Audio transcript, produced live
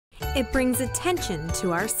It brings attention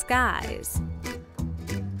to our skies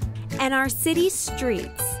and our city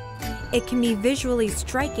streets. It can be visually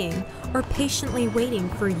striking or patiently waiting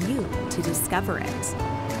for you to discover it.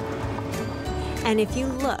 And if you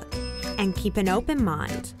look and keep an open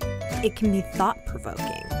mind, it can be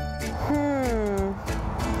thought-provoking.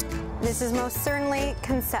 This is most certainly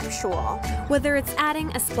conceptual. Whether it's adding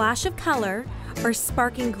a splash of color or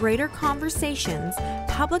sparking greater conversations,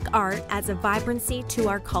 public art adds a vibrancy to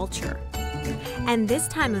our culture. And this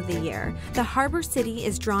time of the year, the Harbor City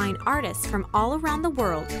is drawing artists from all around the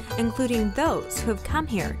world, including those who have come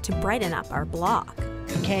here to brighten up our block.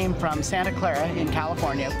 We came from Santa Clara in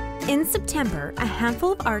California. In September, a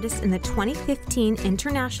handful of artists in the 2015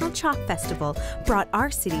 International Chalk Festival brought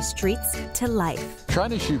our city streets to life.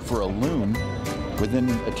 Trying to shoot for a loon within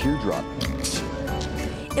a teardrop.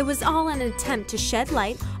 It was all an attempt to shed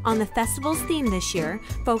light on the festival's theme this year,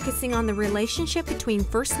 focusing on the relationship between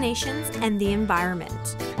First Nations and the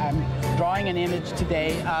environment. I'm drawing an image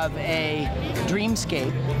today of a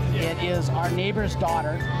dreamscape. It is our neighbor's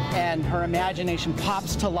daughter, and her imagination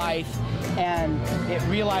pops to life, and it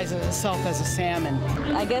realizes itself as a salmon.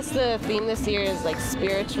 I guess the theme this year is like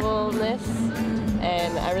spiritualness,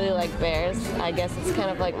 and I really like bears. I guess it's kind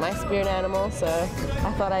of like my spirit animal, so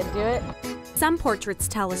I thought I'd do it. Some portraits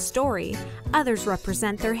tell a story, others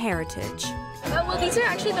represent their heritage. Well, these are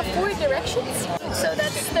actually the 4 directions. So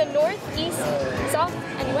that's the north, east, south,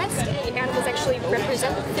 and west. The animals actually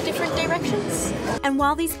represent the different directions. And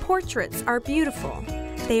while these portraits are beautiful,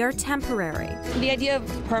 they are temporary. The idea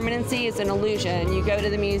of permanency is an illusion. You go to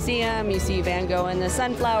the museum, you see Van Gogh and the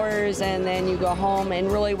sunflowers, and then you go home, and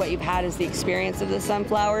really what you've had is the experience of the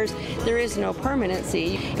sunflowers. There is no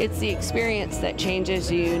permanency. It's the experience that changes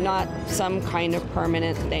you, not some kind of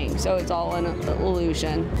permanent thing. So it's all an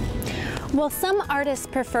illusion. Well, some artists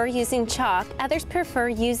prefer using chalk, others prefer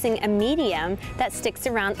using a medium that sticks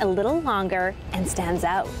around a little longer and stands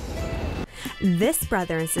out. This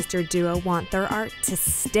brother and sister duo want their art to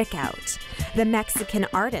stick out. The Mexican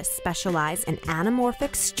artists specialize in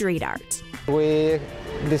anamorphic street art. We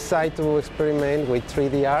decided to experiment with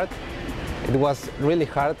 3D art. It was really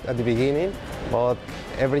hard at the beginning, but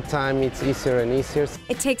every time it's easier and easier.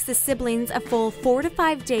 It takes the siblings a full 4 to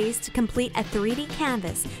 5 days to complete a 3D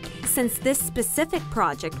canvas. Since this specific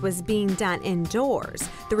project was being done indoors,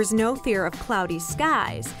 there was no fear of cloudy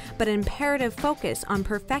skies, but an imperative focus on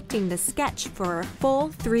perfecting the sketch for a full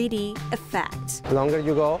 3D effect. The longer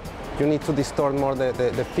you go, you need to distort more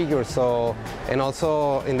the figure, and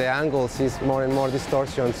also in the angles is more and more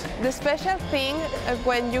distortions. The special thing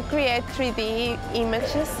when you create 3D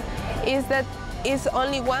images is that it's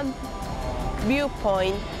only one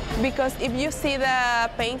viewpoint, because if you see the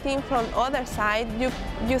painting from other side,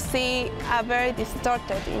 you see a very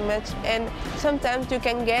distorted image, and sometimes you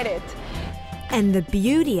can get it. And the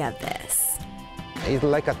beauty of this, it's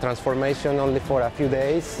like a transformation only for a few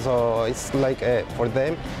days, so it's like for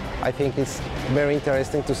them, I think it's very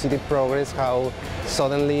interesting to see the progress, how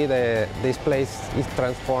suddenly this place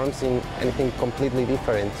transforms in anything completely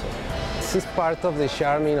different. This is part of the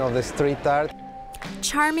charming of the street art.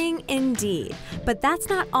 Charming indeed, but that's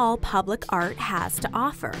not all public art has to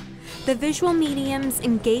offer. The visual mediums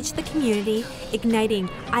engage the community, igniting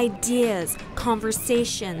ideas,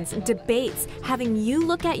 conversations, debates, having you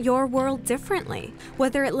look at your world differently.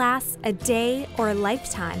 Whether it lasts a day or a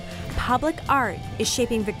lifetime, public art is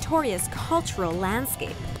shaping Victoria's cultural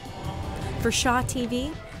landscape. For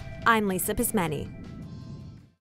ShawTV, I'm Lisa Pysmenny.